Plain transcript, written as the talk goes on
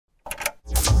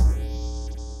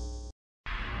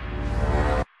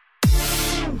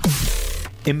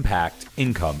Impact,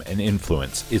 income, and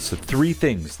influence. It's the three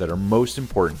things that are most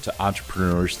important to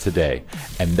entrepreneurs today,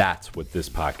 and that's what this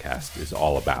podcast is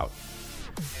all about.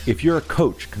 If you're a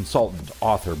coach, consultant,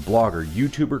 author, blogger,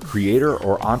 YouTuber, creator,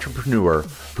 or entrepreneur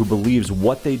who believes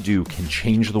what they do can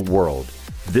change the world,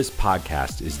 this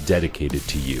podcast is dedicated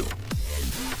to you.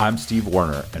 I'm Steve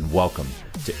Warner, and welcome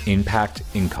to Impact,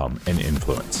 Income, and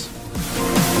Influence.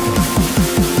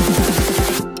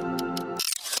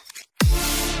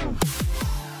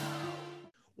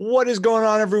 What is going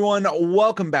on, everyone?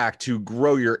 Welcome back to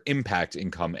Grow Your Impact,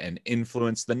 Income, and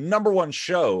Influence, the #1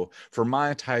 show for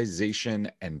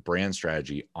monetization and brand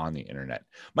strategy on the internet.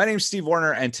 My name is Steve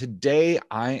Warner, and today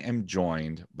I am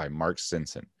joined by Mark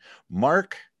Stinson.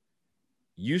 Mark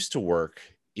used to work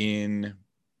in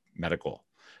medical.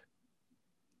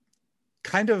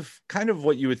 Kind of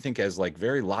what you would think as like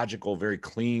very logical, very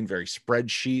clean, very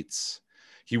spreadsheets.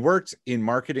 He worked in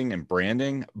marketing and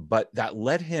branding, but that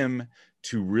led him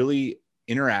to really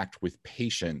interact with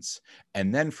patients.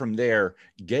 And then from there,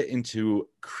 get into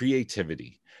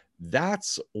creativity.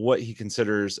 That's what he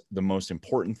considers the most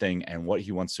important thing and what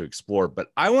he wants to explore.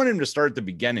 But I want him to start at the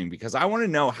beginning because I want to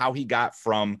know how he got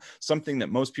from something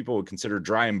that most people would consider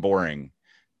dry and boring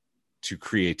to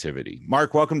creativity.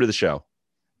 Mark, welcome to the show.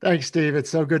 Thanks, Steve.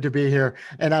 It's so good to be here.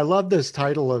 And I love this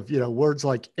title of, words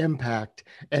like impact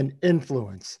and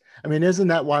influence. I mean, isn't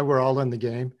that why we're all in the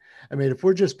game? I mean, if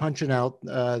we're just punching out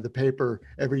the paper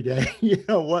every day,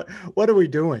 what are we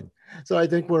doing? So I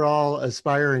think we're all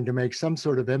aspiring to make some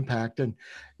sort of impact. And,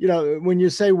 when you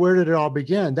say, where did it all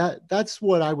begin? That's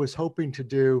what I was hoping to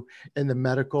do in the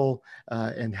medical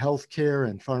and healthcare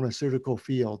and pharmaceutical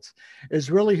fields, is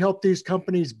really help these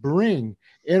companies bring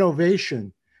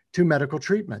innovation to medical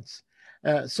treatments.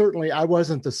 Certainly, I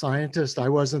wasn't the scientist. I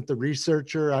wasn't the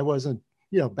researcher. I wasn't,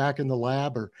 back in the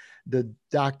lab or the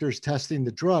doctors testing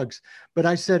the drugs. But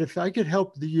I said, if I could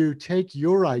help you take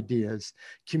your ideas,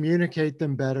 communicate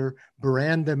them better,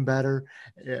 brand them better,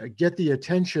 get the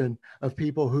attention of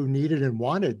people who needed and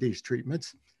wanted these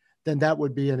treatments, then that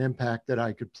would be an impact that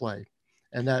I could play.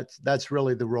 And that's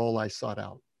really the role I sought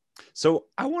out. So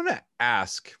I want to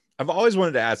ask, I've always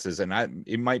wanted to ask this, and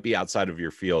it might be outside of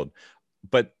your field,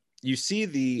 but you see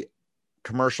the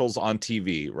commercials on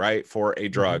TV, right, for a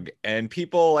drug, and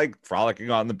people like frolicking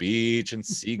on the beach and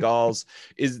seagulls.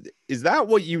 Is that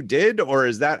what you did, or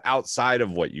is that outside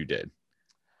of what you did?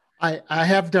 I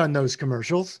have done those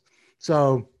commercials.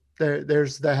 So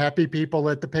there's the happy people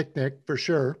at the picnic for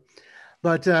sure.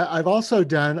 But I've also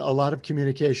done a lot of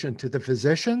communication to the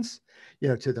physicians,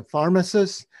 to the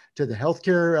pharmacists, to the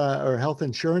healthcare or health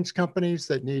insurance companies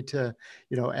that need to,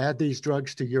 add these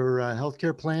drugs to your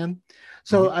healthcare plan.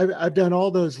 So I've done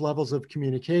all those levels of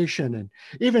communication. And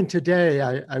even today,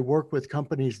 I work with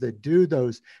companies that do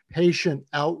those patient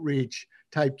outreach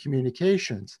type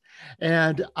communications.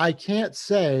 And I can't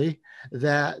say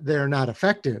that they're not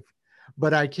effective,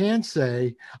 but I can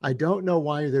say, I don't know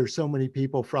why there's so many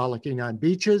people frolicking on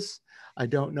beaches. I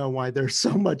don't know why there's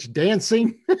so much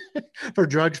dancing for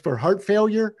drugs for heart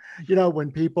failure,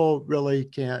 when people really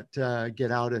can't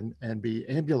get out and be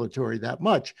ambulatory that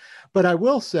much. But I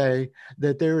will say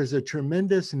that there is a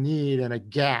tremendous need and a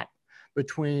gap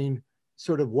between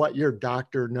sort of what your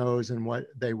doctor knows and what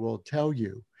they will tell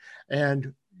you.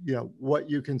 And what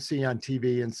you can see on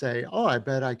TV and say, oh, I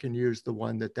bet I can use the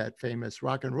one that famous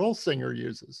rock and roll singer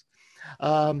uses.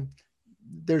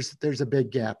 There's a big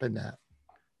gap in that.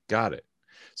 Got it.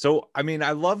 So, I mean,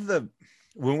 I love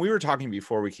when we were talking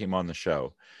before we came on the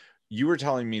show, you were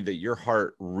telling me that your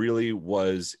heart really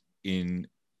was in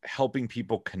helping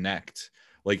people connect.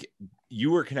 Like,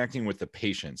 you were connecting with the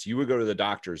patients. You would go to the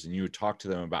doctors and you would talk to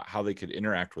them about how they could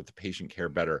interact with the patient care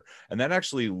better. And that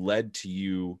actually led to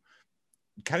you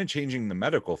kind of changing the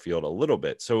medical field a little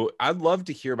bit. So I'd love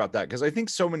to hear about that, because I think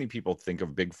so many people think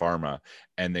of big pharma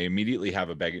and they immediately have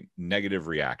a big negative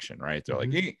reaction, right? They're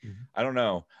like, hey, I don't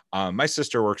know. My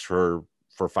sister works for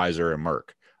Pfizer and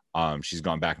Merck. She's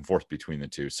gone back and forth between the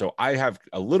two. So I have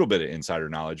a little bit of insider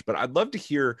knowledge, but I'd love to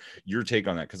hear your take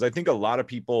on that, because I think a lot of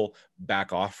people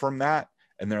back off from that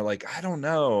and they're like, I don't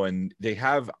know. And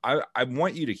I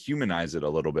want you to humanize it a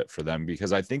little bit for them,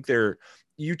 because I think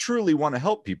you truly want to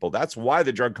help people. That's why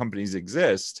the drug companies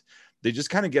exist. They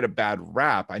just kind of get a bad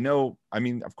rap. I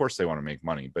mean, of course they want to make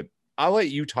money, but I'll let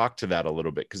you talk to that a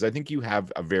little bit, because I think you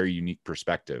have a very unique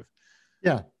perspective.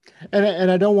 Yeah. And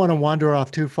I don't want to wander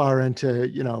off too far into,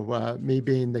 me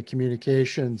being the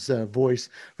communications voice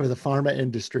for the pharma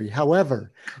industry.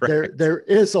 However, there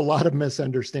is a lot of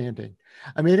misunderstanding.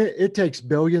 I mean, it takes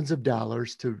billions of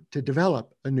dollars to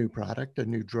develop a new product, a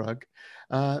new drug,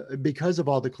 because of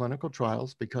all the clinical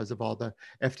trials, because of all the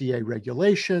FDA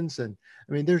regulations. And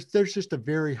I mean, there's just a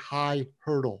very high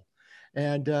hurdle.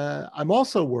 And I'm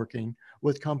also working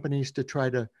with companies to try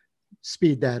to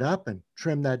speed that up and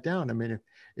trim that down. I mean,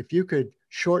 if you could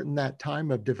shorten that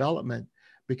time of development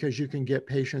because you can get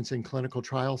patients in clinical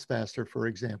trials faster, for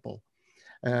example.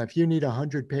 If you need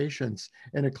 100 patients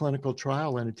in a clinical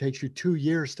trial and it takes you 2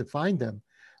 years to find them,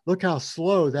 look how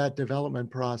slow that development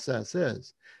process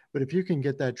is. But if you can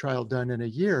get that trial done in a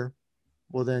year,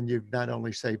 well, then you've not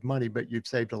only saved money, but you've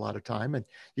saved a lot of time and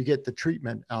you get the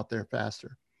treatment out there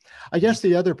faster. I guess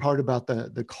the other part about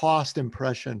the cost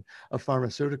impression of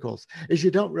pharmaceuticals is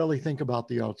you don't really think about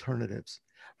the alternatives.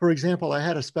 For example, I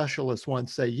had a specialist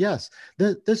once say, yes,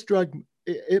 this drug,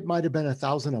 it might have been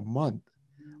 $1,000 a month,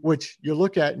 which you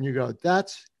look at and you go,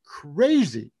 that's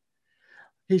crazy.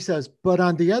 He says, but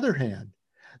on the other hand,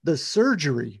 the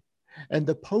surgery and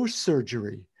the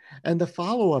post-surgery and the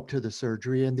follow-up to the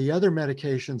surgery and the other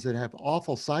medications that have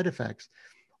awful side effects,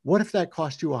 what if that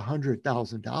cost you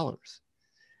 $100,000,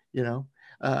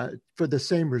 for the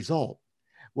same result?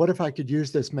 What if I could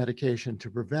use this medication to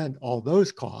prevent all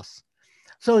those costs?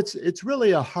 So it's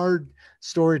really a hard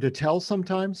story to tell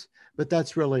sometimes, but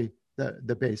that's really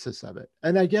the basis of it.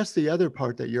 And I guess the other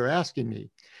part that you're asking me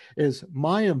is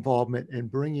my involvement in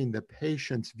bringing the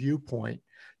patient's viewpoint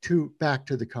back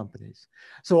to the companies.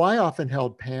 So I often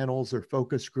held panels or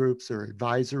focus groups or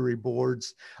advisory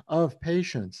boards of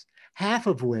patients, half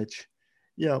of which,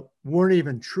 weren't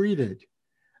even treated.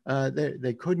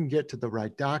 They couldn't get to the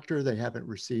right doctor. They haven't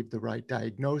received the right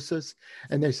diagnosis.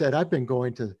 And they said, I've been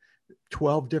going to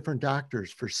 12 different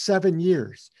doctors for 7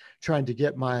 years trying to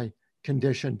get my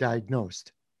condition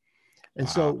diagnosed. And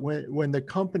Wow. so when the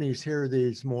companies hear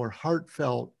these more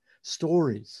heartfelt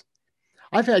stories,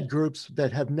 I've had groups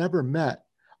that have never met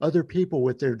other people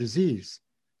with their disease.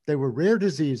 They were rare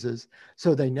diseases,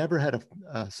 so they never had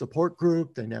a support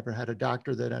group. They never had a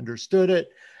doctor that understood it.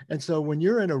 And so when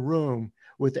you're in a room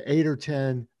with 8 or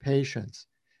 10 patients,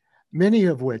 many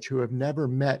of which who have never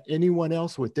met anyone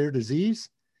else with their disease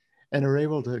and are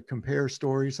able to compare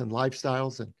stories and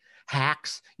lifestyles and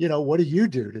hacks, what do you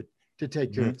do to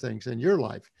take care of things in your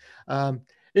life?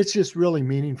 It's just really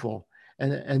meaningful.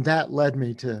 And that led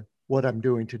me to what I'm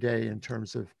doing today in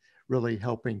terms of really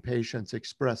helping patients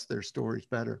express their stories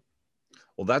better.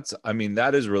 Well,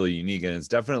 that is really unique and it's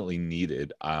definitely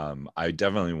needed. I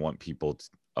definitely want people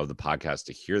of the podcast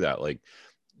to hear that. Like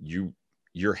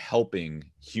you're helping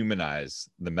humanize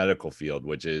the medical field,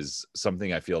 which is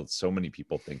something I feel so many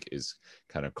people think is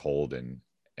kind of cold and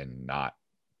not,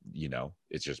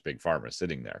 it's just big pharma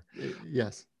sitting there.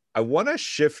 Yes. I want to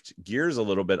shift gears a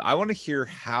little bit. I want to hear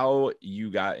how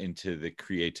you got into the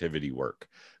creativity work,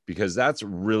 because that's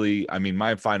really,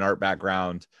 my fine art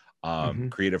background,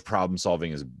 creative problem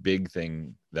solving is a big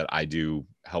thing that I do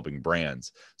helping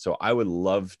brands. So I would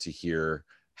love to hear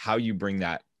how you bring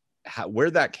that,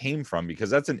 where that came from, because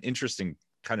that's an interesting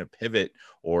kind of pivot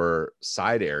or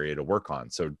side area to work on.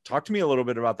 So talk to me a little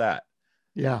bit about that.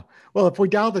 Yeah. Well, if we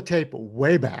dial the tape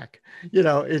way back,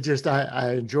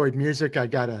 I enjoyed music. I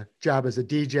got a job as a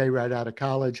DJ right out of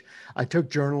college. I took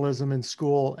journalism in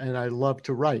school and I loved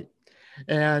to write.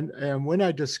 And when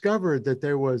I discovered that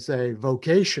there was a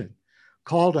vocation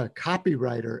called a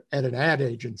copywriter at an ad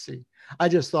agency, I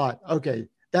just thought, okay,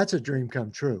 that's a dream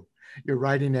come true. You're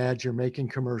writing ads, you're making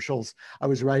commercials. I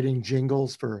was writing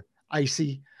jingles for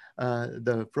Icy,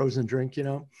 the frozen drink,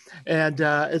 and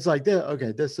it's like,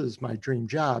 okay, this is my dream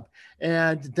job.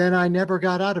 And then I never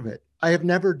got out of it. I have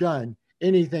never done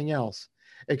anything else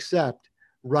except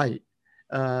write,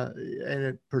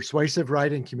 and persuasive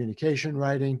writing, communication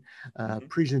writing,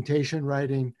 presentation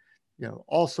writing,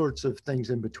 all sorts of things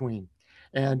in between.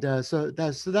 And so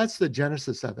that's the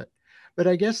genesis of it. But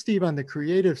I guess, Steve, on the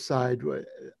creative side,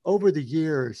 over the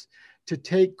years, to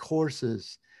take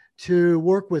courses, to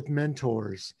work with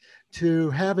mentors, to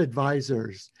have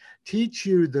advisors, teach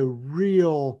you the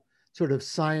real sort of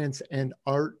science and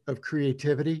art of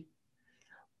creativity.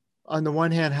 On the one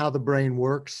hand, how the brain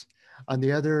works. On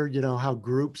the other, how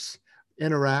groups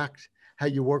interact, how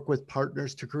you work with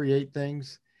partners to create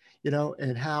things,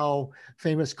 and how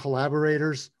famous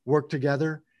collaborators work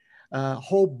together.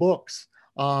 Whole books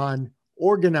on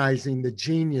organizing the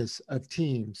genius of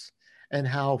teams and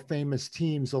how famous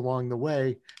teams along the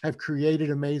way have created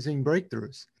amazing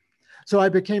breakthroughs. So I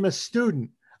became a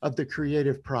student of the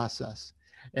creative process.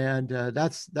 And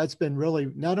that's been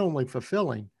really not only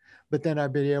fulfilling, but then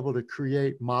I've been able to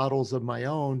create models of my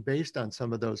own based on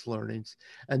some of those learnings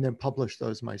and then publish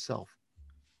those myself.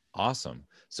 Awesome.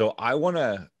 So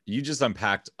you just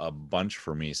unpacked a bunch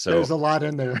for me. There's So, a lot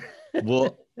in there.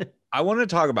 well, I want to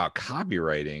talk about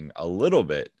copywriting a little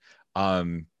bit.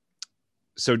 Um,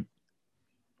 so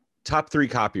top 3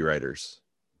 copywriters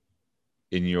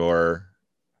in your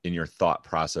thought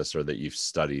process, or that you've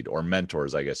studied, or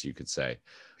mentors, I guess you could say.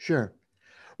 Sure.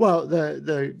 Well,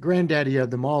 the granddaddy of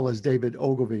them all is David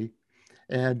Ogilvy.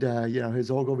 And,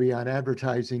 his Ogilvy on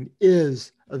advertising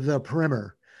is the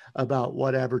primer about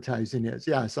what advertising is.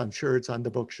 Yes, I'm sure it's on the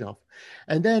bookshelf.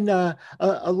 And then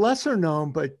a lesser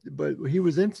known, but he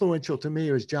was influential to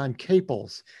me, was John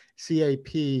Caples,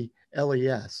 Caples.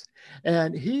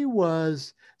 And he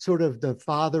was sort of the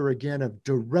father again of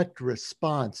direct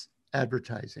response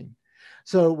advertising.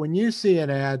 So when you see an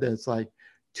ad that's like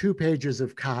 2 pages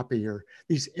of copy, or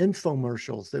these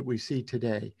infomercials that we see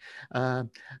today,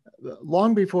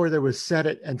 long before there was set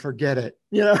it and forget it,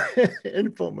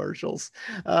 infomercials.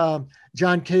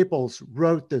 John Caples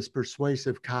wrote this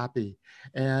persuasive copy,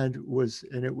 and it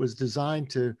was designed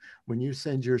to, when you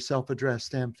send your self-addressed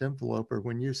stamped envelope, or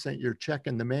when you sent your check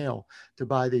in the mail to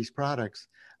buy these products,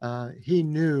 he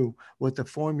knew what the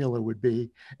formula would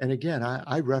be. And again,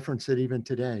 I reference it even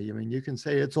today. I mean, you can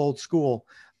say it's old school,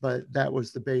 but that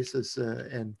was the basis,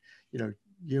 and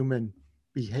human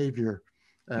behavior.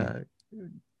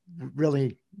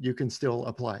 Really, you can still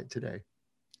apply it today.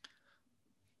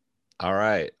 All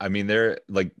right. I mean, they're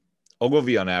like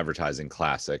Ogilvy on advertising,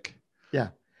 classic. Yeah.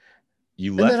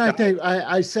 You left. And then I think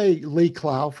I say Lee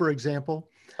Clow, for example.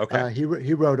 Okay. He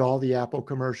wrote all the Apple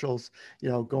commercials,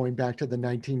 going back to the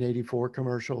 1984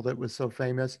 commercial that was so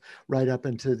famous, right up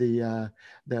into the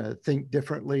Think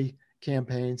Differently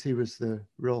campaigns. He was the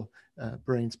real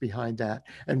brains behind that,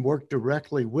 and worked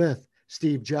directly with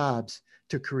Steve Jobs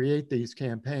to create these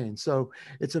campaigns. So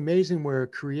it's amazing where a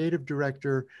creative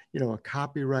director, a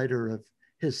copywriter of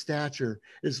his stature,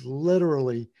 is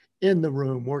literally in the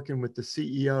room working with the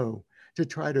CEO to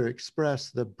try to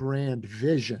express the brand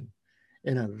vision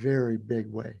in a very big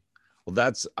way. Well,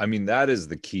 that is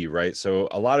the key, right? So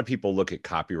a lot of people look at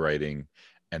copywriting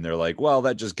and they're like, well,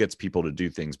 that just gets people to do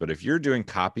things. But if you're doing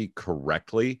copy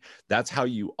correctly, that's how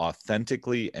you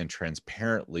authentically and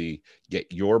transparently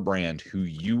get your brand, who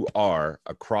you are,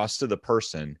 across to the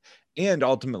person. And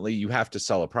ultimately, you have to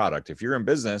sell a product. If you're in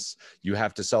business, you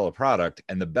have to sell a product.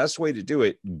 And the best way to do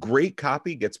it, great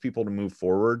copy gets people to move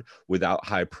forward without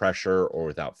high pressure or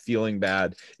without feeling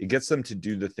bad. It gets them to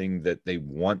do the thing that they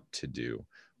want to do,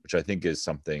 which I think is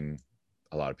something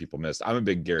a lot of people miss. I'm a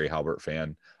big Gary Halbert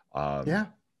fan.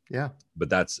 Yeah.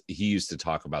 But he used to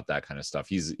talk about that kind of stuff.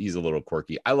 He's a little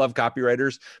quirky. I love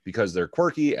copywriters because they're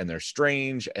quirky and they're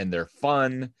strange and they're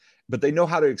fun, but they know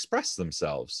how to express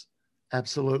themselves.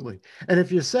 Absolutely. And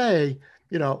if you say,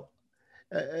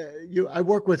 I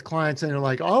work with clients and they're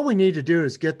like, all we need to do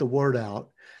is get the word out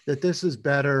that this is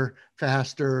better,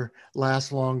 faster,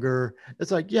 lasts longer.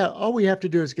 It's like, yeah, all we have to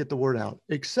do is get the word out,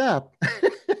 except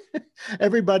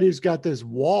everybody's got this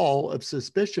wall of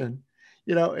suspicion,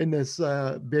 in this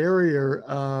barrier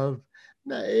of,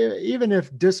 even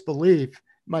if disbelief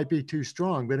might be too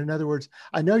strong, but in other words,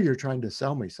 I know you're trying to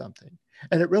sell me something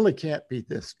and it really can't be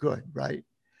this good, right?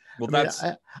 Well,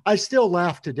 I still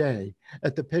laugh today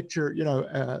at the picture,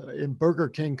 in Burger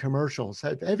King commercials.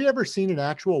 Have you ever seen an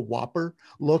actual Whopper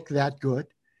look that good?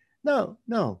 No,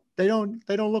 they don't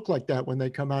look like that when they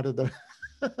come out of the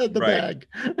bag.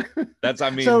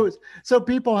 So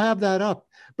people have that up.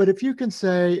 But if you can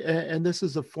say, and this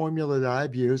is a formula that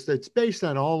I've used that's based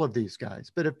on all of these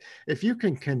guys, but if you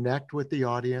can connect with the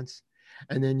audience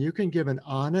and then you can give an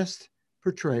honest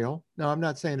portrayal. Now, I'm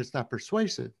not saying it's not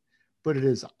persuasive, but it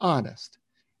is honest.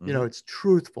 Mm-hmm. It's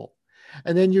truthful.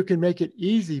 And then you can make it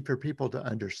easy for people to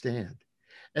understand.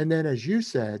 And then, as you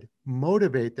said,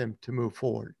 motivate them to move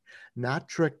forward, not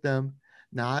trick them,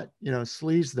 not,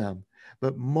 sleaze them,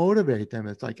 but motivate them.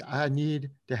 It's like, I need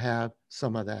to have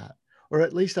some of that, or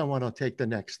at least I want to take the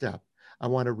next step. I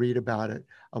want to read about it.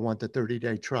 I want the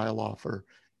 30-day trial offer,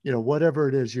 whatever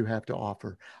it is you have to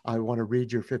offer. I want to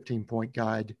read your 15-point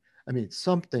guide. I mean,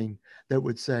 something that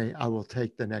would say, I will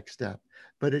take the next step,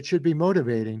 but it should be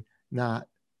motivating, not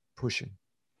pushing.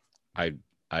 I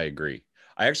agree.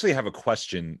 I actually have a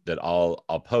question that I'll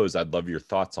pose. I'd love your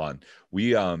thoughts on.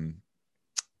 We,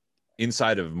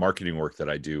 inside of marketing work that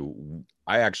I do,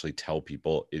 I actually tell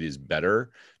people it is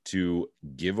better to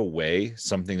give away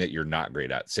something that you're not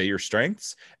great at. Say your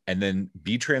strengths and then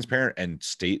be transparent and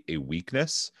state a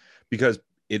weakness, because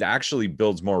it actually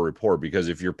builds more rapport. Because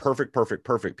if you're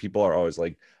perfect, people are always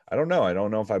like, I don't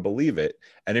know if I believe it.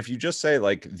 And if you just say,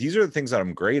 like, these are the things that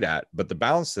I'm great at, but the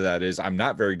balance to that is I'm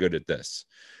not very good at this,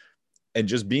 And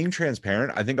just being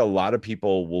transparent, I think a lot of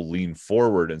people will lean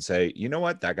forward and say, you know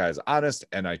what, that guy's honest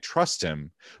and I trust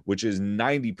him, which is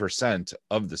 90%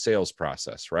 of the sales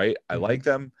process, right? I like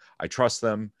them, I trust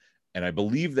them, and I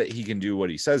believe that he can do what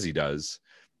he says he does.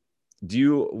 Do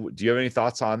you have any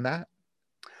thoughts on that?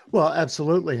 Well,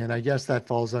 absolutely. And I guess that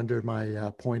falls under my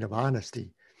point of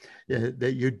honesty,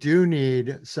 that you do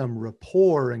need some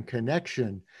rapport and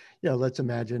connection. Let's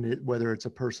imagine it, whether it's a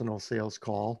personal sales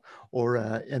call or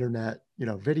an internet,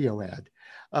 video ad.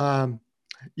 Um,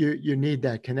 you need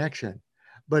that connection.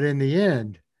 But in the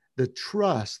end, the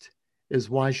trust is,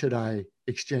 why should I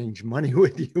exchange money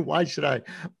with you? Why should I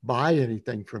buy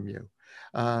anything from you?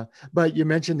 But you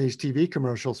mentioned these TV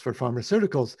commercials for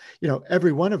pharmaceuticals.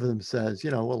 Every one of them says,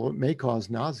 well, it may cause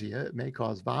nausea, it may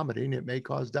cause vomiting, it may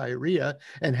cause diarrhea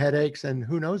and headaches, and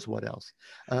who knows what else.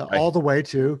 Right. All the way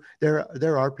to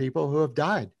there are people who have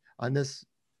died on this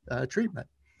treatment.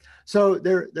 So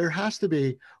there has to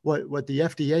be what the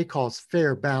FDA calls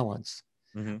fair balance.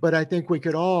 But I think we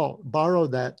could all borrow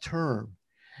that term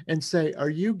and say, are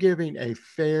you giving a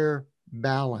fair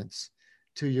balance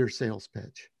to your sales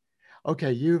pitch?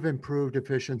 Okay, you've improved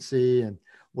efficiency and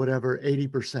whatever,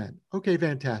 80%. Okay,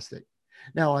 fantastic.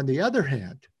 Now, on the other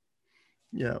hand,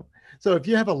 so if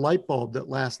you have a light bulb that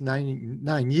lasts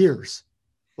 9 years,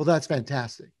 well, that's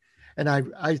fantastic. And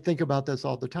I think about this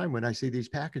all the time when I see these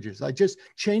packages. I just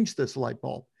changed this light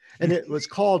bulb and it was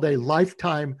called a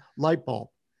lifetime light bulb.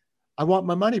 I want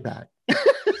my money back.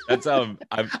 That's I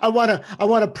want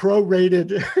a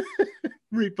prorated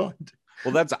refund.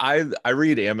 Well, that's I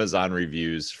read Amazon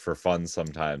reviews for fun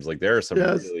sometimes. Like there are some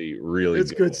really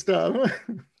it's good stuff.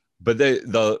 But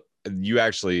you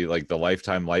actually like the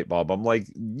lifetime light bulb. I'm like,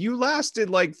 you lasted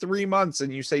like 3 months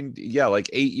and you say, yeah, like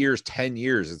 8 years, 10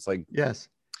 years. It's like, yes.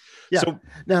 Yeah. So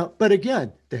now, but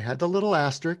again, they had the little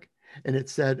asterisk and it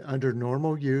said under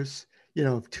normal use,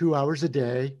 2 hours a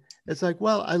day. It's like,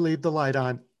 well, I leave the light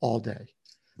on all day.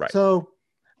 Right. So,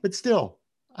 but still,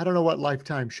 I don't know what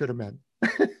lifetime should have meant.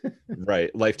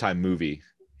 Right. Lifetime movie.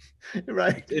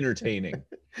 Right. It's entertaining.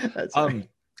 That's right.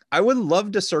 I would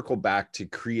love to circle back to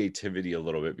creativity a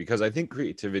little bit, because I think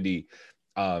creativity,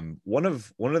 one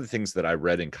of the things that I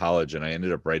read in college and I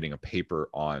ended up writing a paper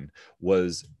on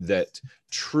was that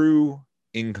true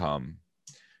income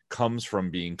comes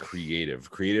from being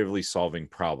creatively solving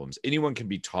problems. Anyone can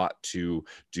be taught to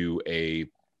do a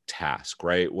task,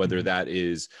 right? Whether that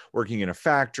is working in a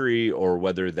factory or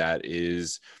whether that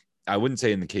is, I wouldn't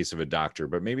say in the case of a doctor,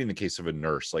 but maybe in the case of a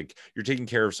nurse, like you're taking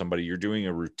care of somebody, you're doing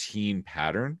a routine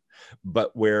pattern.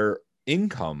 But where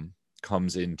income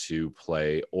comes into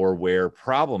play, or where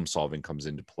problem solving comes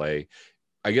into play,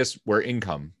 I guess where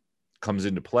income comes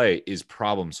into play is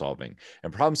problem solving.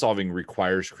 And problem solving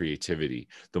requires creativity.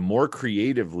 The more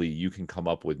creatively you can come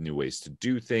up with new ways to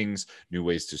do things, new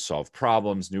ways to solve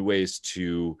problems, new ways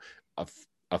to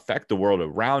affect the world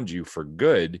around you for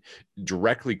good,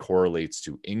 directly correlates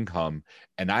to income.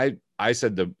 And I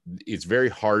said it's very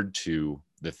hard to,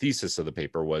 the thesis of the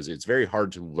paper was, it's very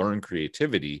hard to learn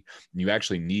creativity. You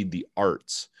actually need the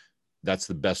arts. That's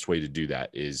the best way to do that,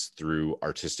 is through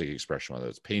artistic expression, whether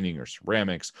it's painting or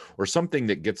ceramics or something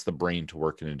that gets the brain to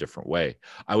work in a different way.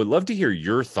 I would love to hear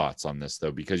your thoughts on this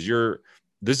though, because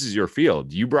this is your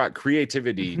field. You brought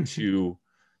creativity to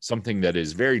something that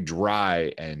is very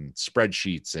dry and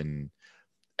spreadsheets. And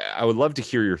I would love to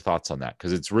hear your thoughts on that,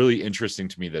 because it's really interesting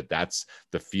to me that that's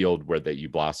the field that you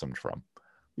blossomed from.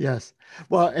 Yes.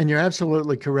 Well, and you're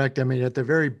absolutely correct. I mean, at the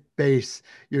very base,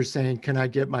 you're saying, can I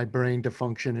get my brain to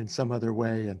function in some other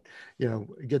way and,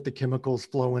 get the chemicals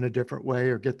flow in a different way,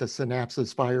 or get the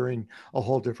synapses firing a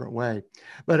whole different way.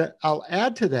 But I'll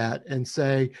add to that and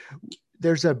say,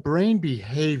 there's a brain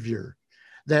behavior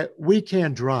that we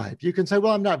can drive. You can say,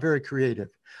 well, I'm not very creative.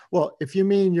 Well, if you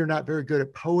mean you're not very good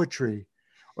at poetry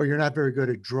or you're not very good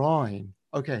at drawing,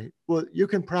 okay, well, you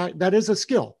can practice. That is a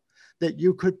skill that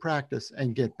you could practice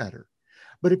and get better.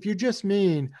 But if you just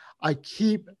mean, I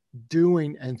keep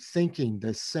doing and thinking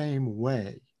the same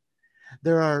way,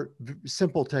 there are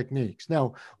simple techniques.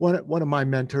 Now, one of my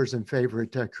mentors and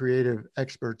favorite creative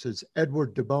experts is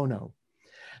Edward de Bono.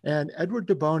 And Edward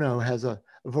de Bono has a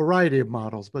variety of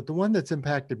models, but the one that's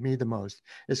impacted me the most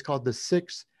is called the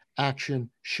 6 action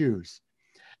shoes.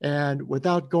 And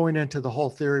without going into the whole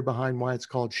theory behind why it's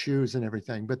called shoes and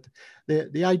everything, but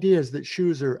the idea is that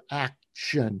shoes are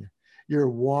action. You're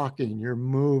walking, you're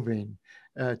moving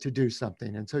to do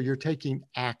something. And so you're taking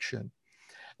action.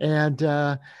 And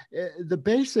the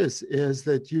basis is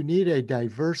that you need a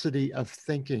diversity of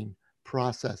thinking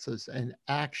processes and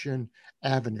action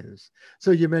avenues.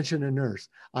 So you mentioned a nurse.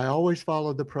 I always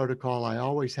follow the protocol. I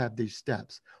always have these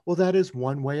steps. Well, that is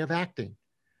one way of acting.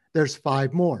 There's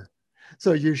 5 more.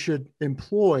 So you should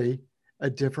employ a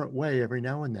different way every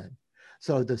now and then.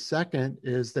 So the second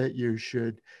is that you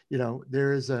should,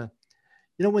 there is a,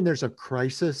 when there's a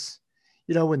crisis,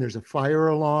 when there's a fire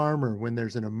alarm or when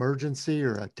there's an emergency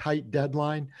or a tight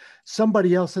deadline,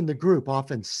 somebody else in the group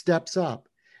often steps up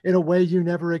in a way you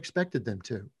never expected them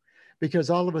to,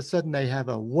 because all of a sudden they have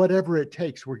a whatever it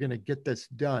takes, we're going to get this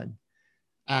done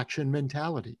action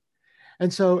mentality.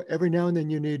 And so every now and then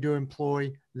you need to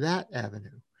employ that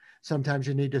avenue. Sometimes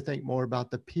you need to think more about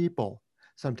the people.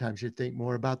 Sometimes you think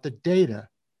more about the data.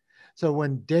 So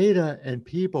when data and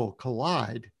people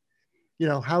collide,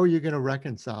 how are you going to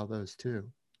reconcile those two?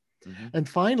 Mm-hmm. And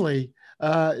finally,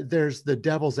 there's the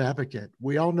devil's advocate.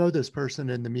 We all know this person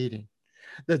in the meeting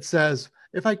that says,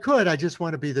 if I could, I just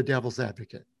want to be the devil's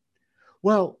advocate.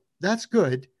 Well, that's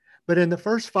good. But in the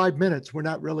first 5 minutes, we're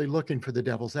not really looking for the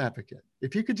devil's advocate.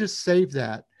 If you could just save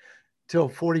that till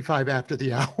 45 after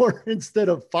the hour instead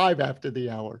of 5 after the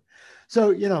hour.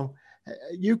 So,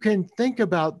 you can think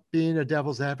about being a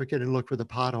devil's advocate and look for the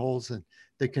potholes and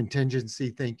the contingency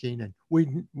thinking. And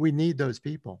we need those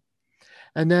people.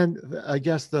 And then I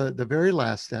guess the very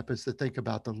last step is to think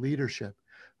about the leadership.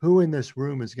 Who in this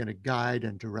room is going to guide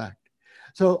and direct?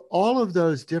 So all of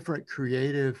those different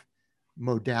creative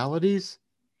modalities,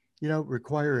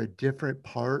 require a different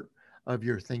part of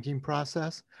your thinking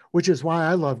process, which is why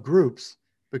I love groups,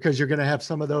 because you're going to have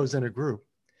some of those in a group.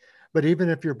 But even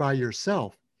if you're by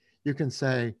yourself, you can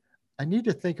say, I need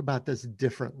to think about this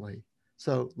differently.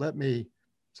 So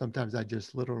sometimes I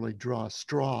just literally draw a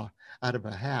straw out of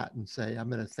a hat and say, I'm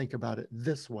going to think about it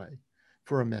this way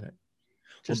for a minute,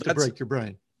 just to break your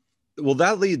brain. Well,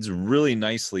 that leads really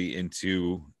nicely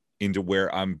into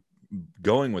where I'm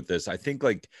going with this. I think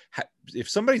if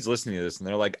somebody's listening to this and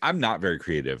they're like, I'm not very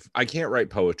creative, I can't write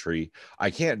poetry,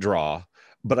 I can't draw,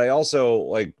 but I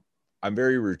also I'm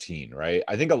very routine, right?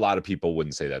 I think a lot of people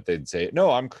wouldn't say that. They'd say, no,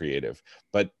 I'm creative.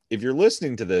 But if you're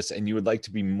listening to this and you would like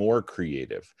to be more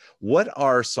creative, what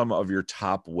are some of your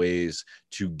top ways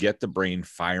to get the brain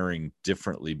firing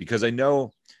differently? Because I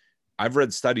know I've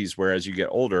read studies where as you get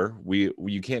older,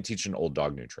 you can't teach an old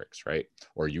dog new tricks, right?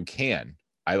 Or you can.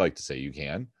 I like to say you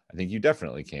can. I think you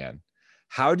definitely can.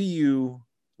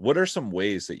 What are some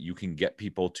ways that you can get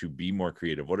people to be more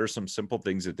creative? What are some simple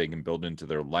things that they can build into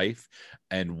their life?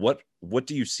 And what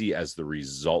do you see as the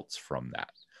results from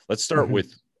that? Let's start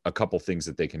with a couple things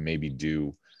that they can maybe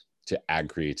do to add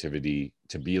creativity,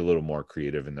 to be a little more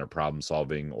creative in their problem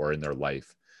solving or in their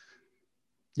life.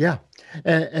 Yeah.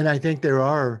 And I think there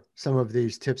are some of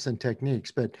these tips and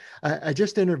techniques, but I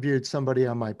just interviewed somebody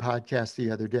on my podcast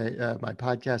the other day. My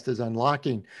podcast is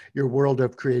Unlocking Your World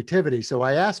of Creativity. So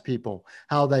I asked people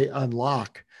how they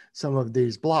unlock some of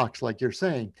these blocks, like you're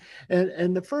saying.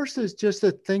 And the first is just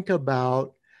to think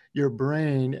about your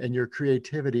brain and your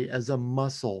creativity as a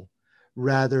muscle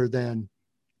rather than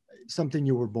something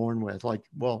you were born with. Like,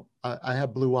 well, I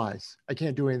have blue eyes. I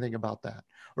can't do anything about that.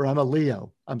 Or I'm a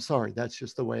Leo. I'm sorry. That's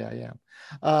just the way I am.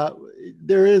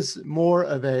 There is more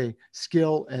of a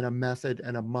skill and a method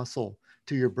and a muscle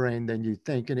to your brain than you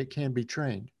think, and it can be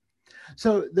trained.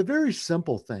 So the very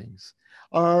simple things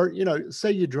are,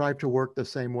 say you drive to work the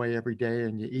same way every day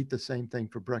and you eat the same thing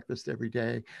for breakfast every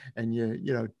day and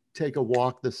you take a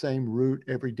walk the same route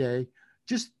every day,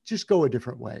 just go a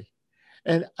different way.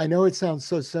 And I know it sounds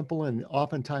so simple and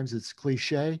oftentimes it's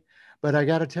cliche, but I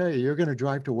got to tell you, you're going to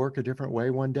drive to work a different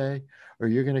way one day, or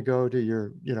you're going to go to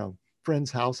your,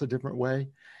 friend's house a different way.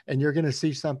 And you're going to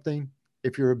see something,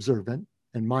 if you're observant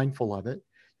and mindful of it,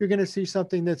 you're going to see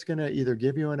something that's going to either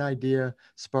give you an idea,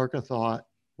 spark a thought,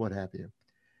 what have you.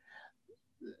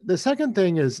 The second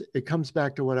thing is, it comes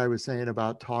back to what I was saying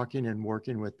about talking and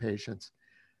working with patients.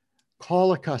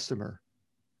 Call a customer,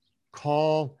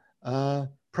 call a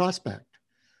prospect,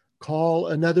 call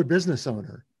another business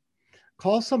owner.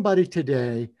 Call somebody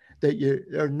today that you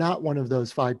are not one of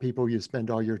those 5 people you spend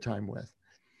all your time with.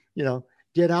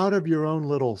 Get out of your own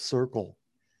little circle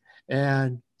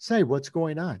and say what's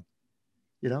going on.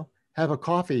 Have a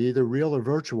coffee, either real or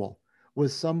virtual,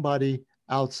 with somebody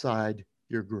outside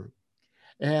your group,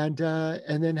 and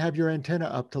then have your antenna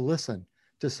up to listen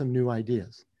to some new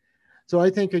ideas. So I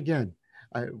think, again,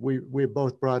 we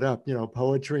both brought up,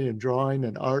 poetry and drawing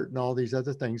and art and all these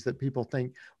other things that people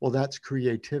think, well, that's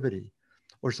creativity.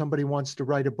 Or somebody wants to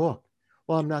write a book.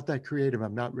 Well, I'm not that creative.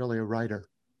 I'm not really a writer.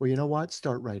 Well, you know what?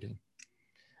 Start writing.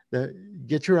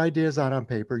 Get your ideas out on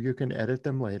paper. You can edit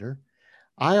them later.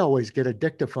 I always get a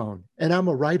dictaphone, and I'm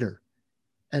a writer.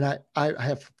 and I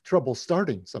have trouble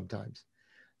starting sometimes.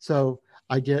 So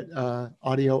I get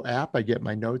audio app, I get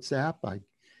my notes app, I,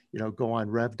 go on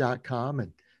rev.com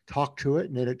and talk to it,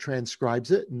 and then it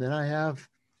transcribes it. And then I have,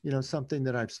 something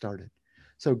that I've started.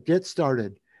 So get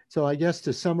started. So I guess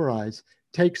to summarize,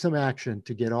 take some action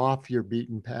to get off your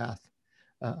beaten path,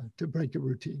 to break a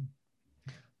routine.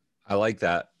 I like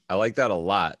that. I like that a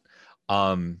lot.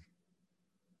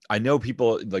 I know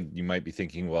people, like, you might be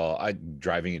thinking, well, I'm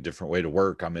driving a different way to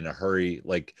work, I'm in a hurry.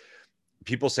 Like,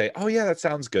 people say, oh yeah, that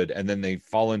sounds good. And then they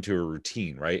fall into a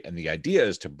routine, right? And the idea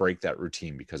is to break that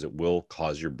routine, because it will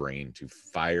cause your brain to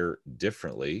fire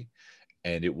differently,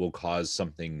 and it will cause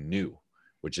something new,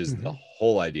 which is the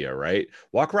whole idea, right?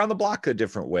 Walk around the block a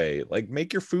different way, like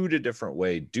make your food a different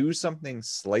way, do something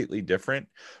slightly different.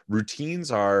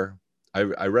 Routines are,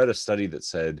 I read a study that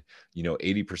said,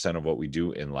 80% of what we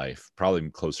do in life, probably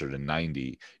closer to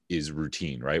 90, is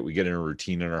routine, right? We get in a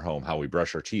routine in our home, how we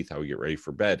brush our teeth, how we get ready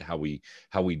for bed, how we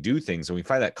do things. And we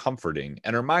find that comforting.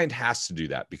 And our mind has to do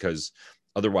that, because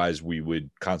otherwise we would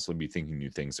constantly be thinking new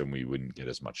things and we wouldn't get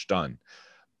as much done.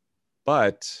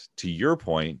 But to your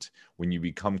point, when you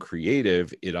become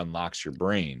creative, it unlocks your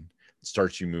brain,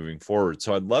 starts you moving forward.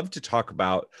 So I'd love to talk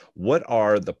about, what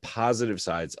are the positive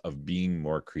sides of being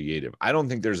more creative? I don't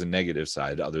think there's a negative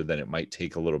side, other than it might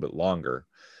take a little bit longer.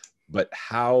 But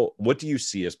what do you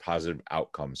see as positive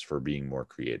outcomes for being more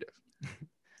creative?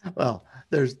 Well,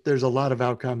 there's a lot of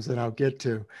outcomes that I'll get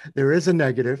to. There is a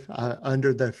negative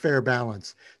under the fair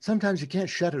balance. Sometimes you can't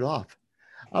shut it off.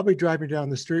 I'll be driving down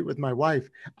the street with my wife.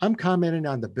 I'm commenting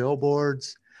on the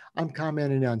billboards. I'm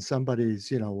commenting on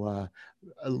somebody's,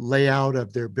 layout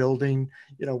of their building,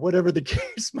 whatever the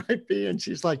case might be. And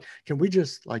she's like, can we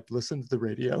just like listen to the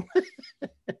radio?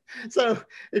 So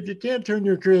if you can't turn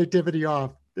your creativity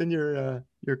off, then your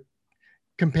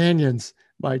companions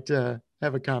might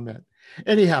have a comment.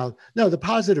 Anyhow, no, the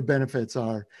positive benefits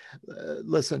are,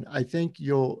 listen, I think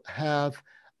you'll have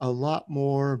a lot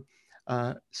more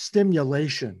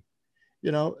stimulation,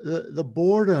 the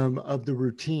boredom of the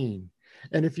routine.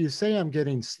 And if you say I'm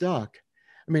getting stuck,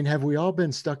 I mean, have we all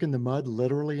been stuck in the mud,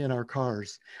 literally in our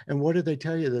cars? And what do they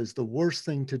tell you is the worst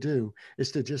thing to do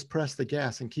is to just press the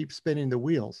gas and keep spinning the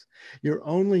wheels. You're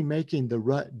only making the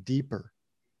rut deeper.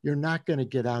 You're not going to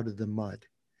get out of the mud.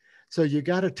 So you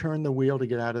got to turn the wheel to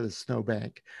get out of the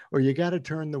snowbank, or you got to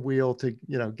turn the wheel to,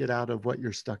 get out of what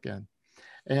you're stuck in.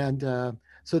 And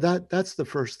so that's the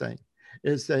first thing,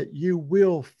 is that you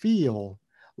will feel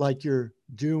like you're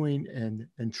doing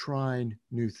and trying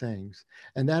new things.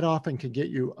 And that often can get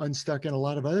you unstuck in a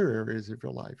lot of other areas of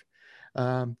your life.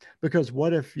 Because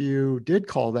what if you did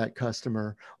call that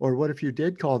customer, or what if you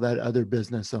did call that other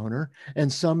business owner,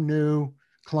 and some new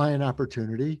client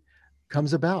opportunity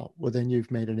comes about? Well, then you've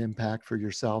made an impact for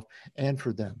yourself and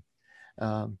for them.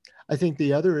 I think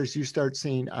the other is you start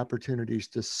seeing opportunities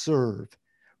to serve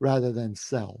rather than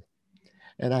sell.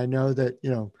 And I know that,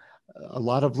 a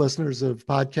lot of listeners of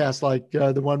podcasts like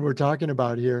the one we're talking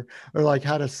about here are like,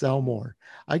 how to sell more.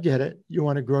 I get it. You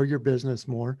want to grow your business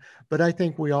more. But I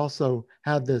think we also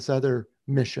have this other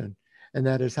mission, and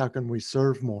that is, how can we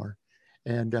serve more?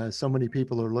 And so many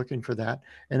people are looking for that.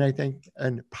 And I think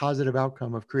a positive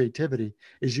outcome of creativity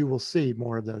is you will see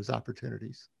more of those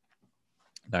opportunities.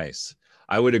 Nice.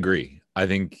 I would agree. I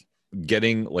think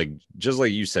getting, like, just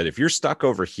like you said, if you're stuck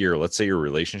over here, let's say your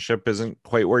relationship isn't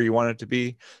quite where you want it to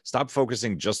be, stop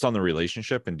focusing just on the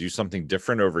relationship and do something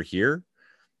different over here.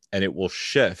 And it will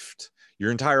shift your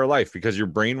entire life, because your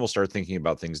brain will start thinking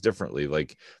about things differently.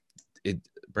 Like,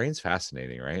 brain's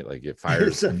fascinating, right? Like, it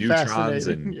fires neutrons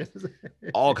and yes.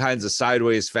 all kinds of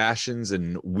sideways fashions,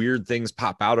 and weird things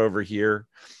pop out over here.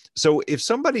 So if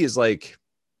somebody is like,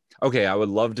 okay, I would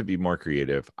love to be more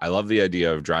creative, I love the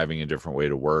idea of driving a different way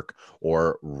to work,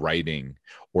 or writing,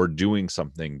 or doing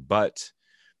something, but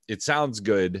it sounds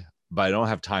good, but I don't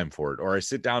have time for it, or I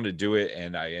sit down to do it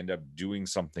and I end up doing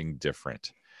something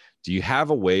different. Do you have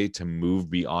a way to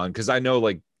move beyond? Because I know,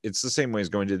 like, it's the same way as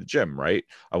going to the gym, right?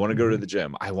 I want to go to the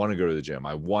gym. I want to go to the gym.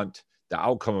 I want the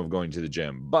outcome of going to the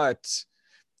gym, but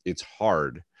it's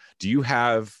hard. Do you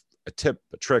have a tip,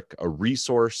 a trick, a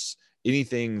resource,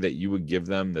 anything that you would give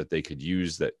them that they could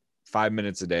use, that 5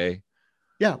 minutes a day?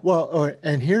 Yeah. Well,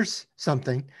 and here's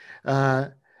something.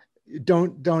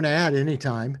 Don't add any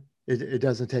time. It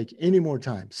doesn't take any more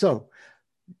time. So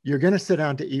you're going to sit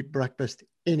down to eat breakfast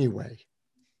anyway.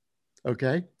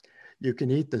 Okay. You can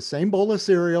eat the same bowl of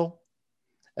cereal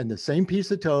and the same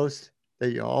piece of toast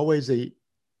that you always eat.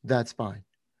 That's fine.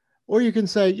 Or you can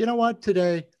say, you know what,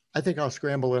 today I think I'll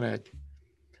scramble an egg.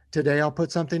 Today I'll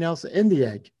put something else in the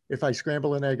egg. If I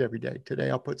scramble an egg every day, today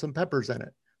I'll put some peppers in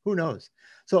it. Who knows?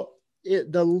 So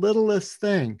the littlest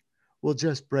thing will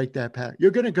just break that pattern.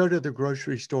 You're going to go to the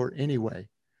grocery store anyway.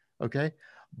 Okay.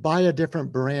 Buy a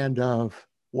different brand of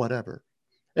whatever.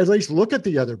 At least look at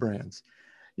the other brands.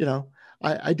 You know,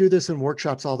 I do this in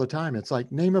workshops all the time. It's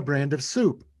like, name a brand of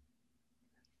soup.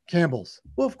 Campbell's.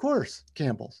 Well, of course,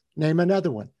 Campbell's. Name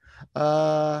another one.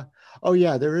 Oh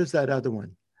yeah, there is that other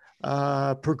one.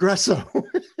 Progresso.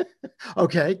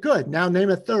 Okay, good. Now name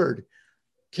a third.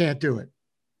 Can't do it.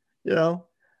 You know,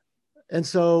 and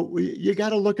so you got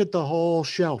to look at the whole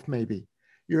shelf. Maybe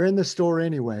you're in the store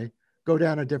anyway. Go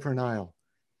down a different aisle.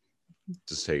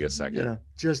 Just take a second. You know,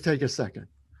 just take a second.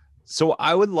 So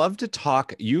I would love to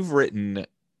talk. You've written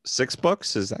 6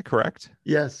 books. Is that correct?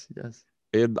 Yes. Yes.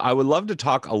 I would love to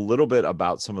talk a little bit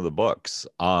about some of the books.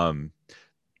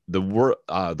 The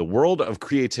World of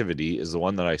Creativity is the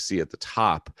one that I see at the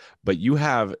top, but you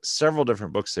have several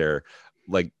different books there.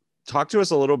 Like, talk to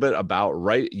us a little bit about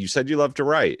you said you love to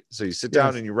write, so you sit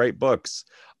down and you write books.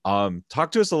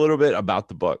 Talk to us a little bit about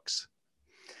the books.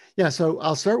 Yeah, so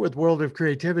I'll start with World of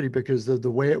Creativity because of the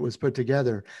way it was put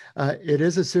together. It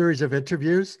is a series of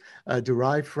interviews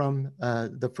derived from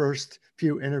the first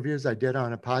few interviews I did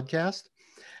on a podcast.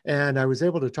 And I was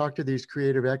able to talk to these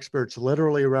creative experts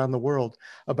literally around the world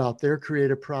about their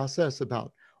creative process,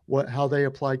 about how they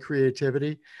apply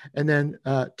creativity, and then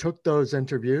took those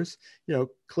interviews, you know,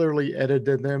 clearly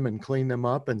edited them and cleaned them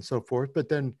up and so forth, but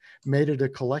then made it a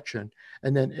collection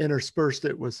and then interspersed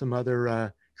it with some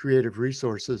other creative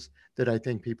resources that I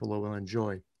think people will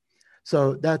enjoy.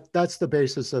 So that's the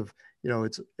basis of, you know,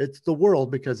 it's the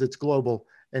world because it's global,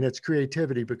 and it's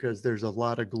creativity because there's a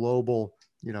lot of global,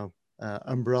 you know,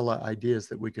 umbrella ideas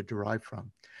that we could derive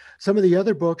from. Some of the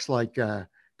other books like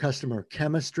Customer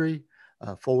Chemistry,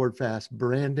 Forward Fast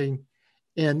Branding,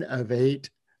 Innovate,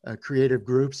 Creative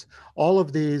Groups, all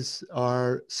of these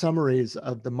are summaries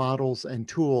of the models and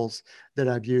tools that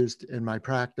I've used in my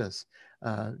practice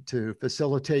to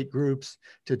facilitate groups,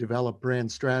 to develop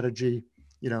brand strategy,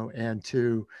 you know, and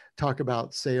to talk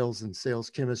about sales and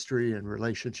sales chemistry and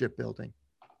relationship building.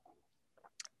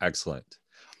 Excellent.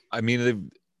 I mean,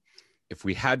 if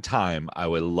we had time, I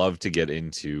would love to get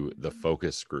into the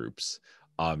focus groups,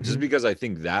 just because I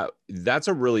think that's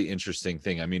a really interesting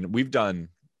thing. I mean, we've done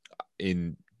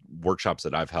in workshops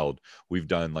that I've held, we've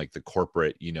done like the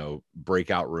corporate, you know,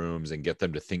 breakout rooms and get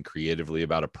them to think creatively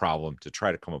about a problem to try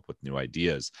to come up with new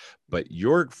ideas. But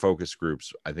your focus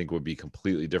groups, I think, would be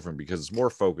completely different because it's more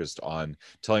focused on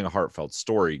telling a heartfelt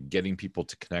story, getting people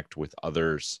to connect with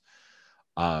others.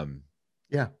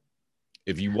 Yeah.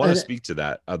 If you want to speak to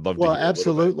that, I'd love to. Well,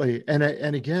 absolutely. And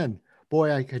again,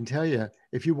 boy, I can tell you,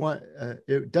 if you want,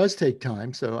 it does take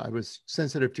time. So I was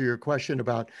sensitive to your question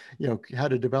about, you know, how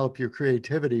to develop your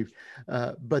creativity,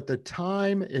 but the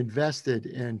time invested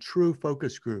in true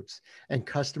focus groups and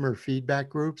customer feedback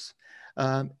groups,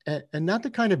 and not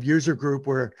the kind of user group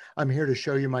where I'm here to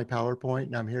show you my PowerPoint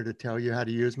and I'm here to tell you how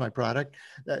to use my product.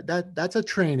 That's a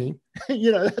training,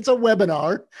 you know, that's a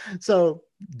webinar. So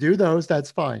do those,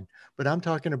 that's fine. But I'm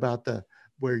talking about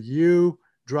where you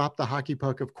drop the hockey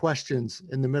puck of questions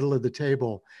in the middle of the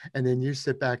table, and then you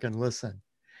sit back and listen.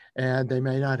 And they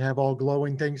may not have all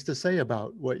glowing things to say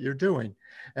about what you're doing.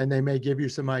 And they may give you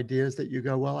some ideas that you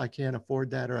go, well, I can't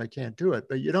afford that, or I can't do it.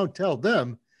 But you don't tell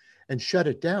them and shut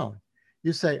it down.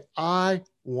 You say, I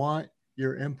want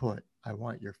your input. I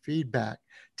want your feedback.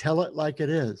 Tell it like it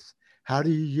is. How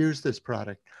do you use this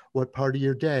product? What part of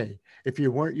your day? If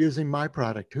you weren't using my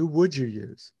product, who would you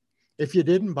use? If you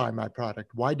didn't buy my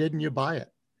product, why didn't you buy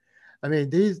it? I mean,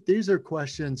 these are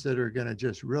questions that are going to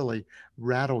just really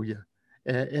rattle you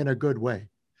in a good way.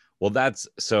 Well,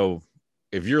 so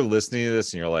if you're listening to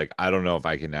this and you're like, I don't know if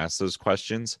I can ask those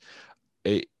questions,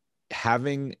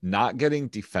 not getting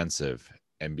defensive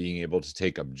and being able to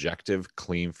take objective,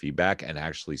 clean feedback and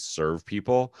actually serve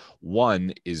people,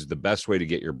 one, is the best way to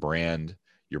get your brand,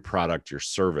 your product, your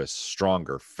service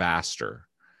stronger, faster.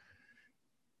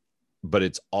 But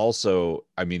it's also,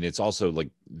 I mean, it's also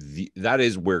like that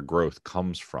is where growth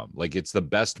comes from. Like, it's the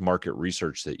best market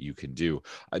research that you can do.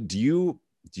 Do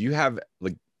you have,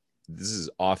 like, this is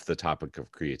off the topic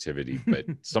of creativity, but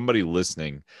somebody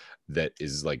listening that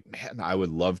is like, man, I would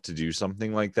love to do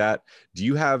something like that. Do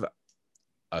you have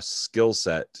a skill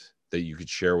set that you could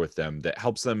share with them that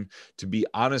helps them to be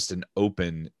honest and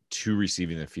open to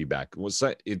receiving the feedback?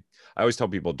 I always tell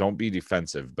people, don't be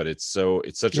defensive, but it's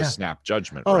such a snap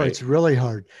judgment. Oh, right? It's really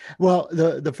hard. Well,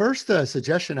 the first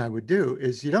suggestion I would do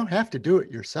is you don't have to do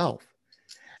it yourself.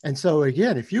 And so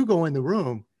again, if you go in the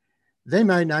room, they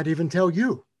might not even tell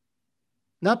you.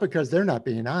 not because they're not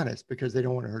being honest, because they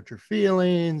don't want to hurt your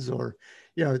feelings, or,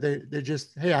 they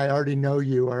just, hey, I already know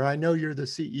you, or I know you're the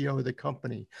CEO of the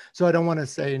company, so I don't want to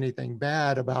say anything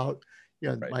bad about,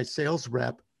 Right. my sales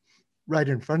rep right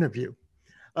in front of you.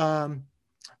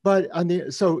 But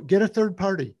so get a third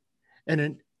party, and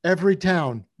in every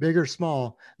town, big or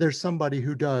small, there's somebody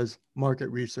who does market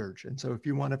research. And so if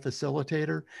you want a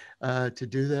facilitator to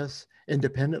do this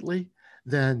independently,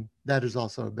 then that is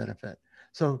also a benefit.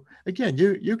 So again,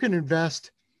 you can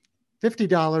invest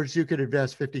 $50, you could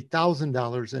invest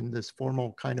 $50,000 in this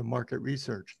formal kind of market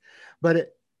research, but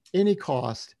at any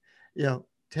cost,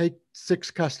 take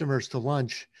 6 customers to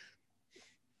lunch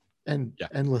and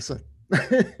listen.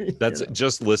 That's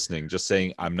just listening, just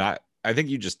saying, I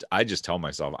just tell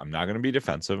myself, I'm not going to be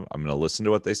defensive. I'm going to listen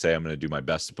to what they say. I'm going to do my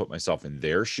best to put myself in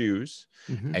their shoes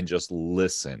and just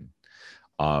listen.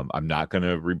 I'm not going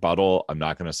to rebuttal. I'm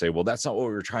not going to say, well, that's not what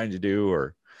we were trying to do.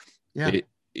 Or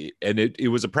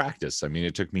it was a practice. I mean,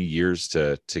 it took me years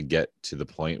to get to the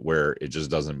point where it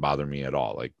just doesn't bother me at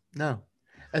all. Like, no.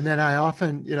 And then I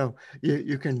often,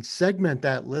 you can segment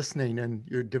that listening, and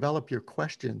you develop your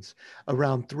questions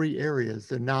around 3 areas: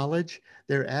 their knowledge,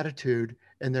 their attitude,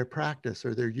 and their practice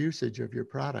or their usage of your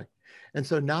product. And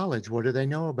so knowledge, what do they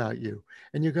know about you?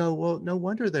 And you go, well, no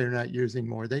wonder they're not using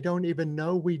more. They don't even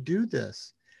know we do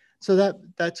this. So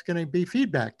that's going to be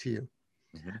feedback to you.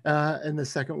 And the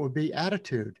second would be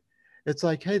attitude. It's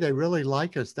like, hey, they really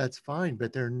like us. That's fine,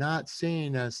 but they're not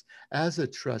seeing us as a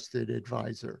trusted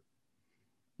advisor.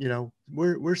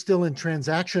 We're still in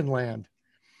transaction land.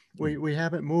 We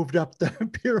haven't moved up the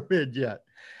pyramid yet.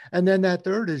 And then that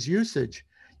third is usage.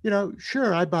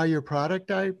 Sure, I buy your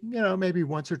product. Maybe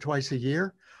once or twice a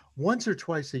year. Once or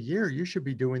twice a year, you should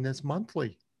be doing this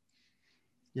monthly.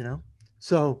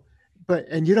 So,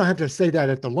 and you don't have to say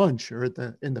that at the lunch or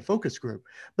in the focus group,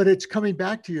 but it's coming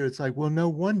back to you. It's like, well, no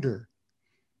wonder,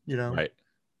 Right.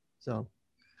 So.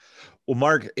 Well,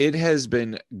 Mark, it has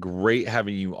been great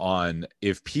having you on.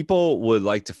 If people would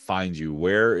like to find you,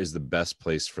 where is the best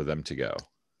place for them to go?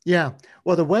 Yeah.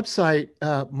 Well, the website,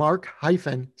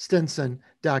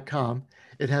 mark-stinson.com.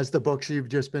 It has the books you've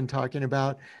just been talking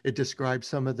about. It describes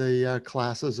some of the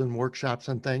classes and workshops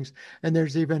and things. And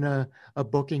there's even a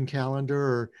booking calendar,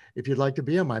 or if you'd like to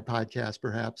be on my podcast,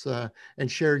 perhaps,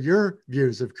 and share your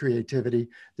views of creativity,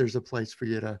 there's a place for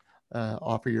you to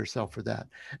offer yourself for that.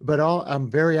 But I'm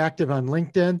very active on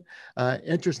LinkedIn.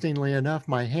 Interestingly enough,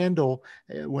 my handle,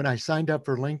 when I signed up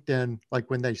for LinkedIn, like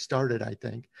when they started, I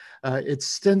think, it's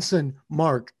Stinson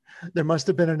Mark. There must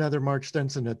have been another Mark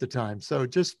Stinson at the time. So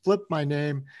just flip my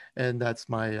name, and that's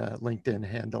my LinkedIn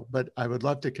handle. But I would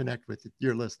love to connect with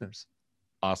your listeners.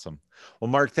 Awesome. Well,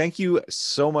 Mark, thank you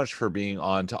so much for being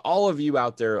on. To all of you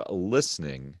out there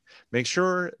listening, make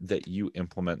sure that you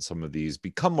implement some of these,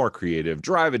 become more creative,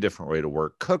 drive a different way to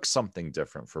work, cook something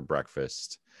different for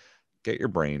breakfast, get your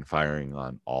brain firing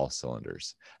on all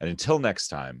cylinders. And until next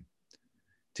time,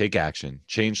 take action,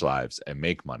 change lives, and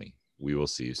make money. We will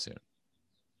see you soon.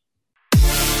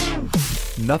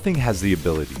 Nothing has the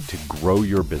ability to grow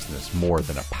your business more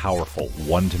than a powerful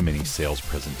one-to-many sales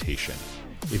presentation.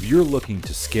 If you're looking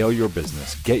to scale your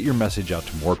business, get your message out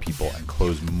to more people, and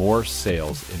close more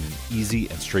sales in an easy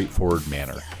and straightforward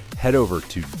manner, head over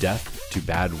to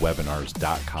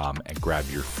deathtobadwebinars.com and grab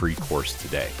your free course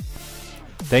today.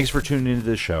 Thanks for tuning into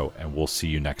the show, and we'll see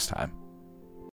you next time.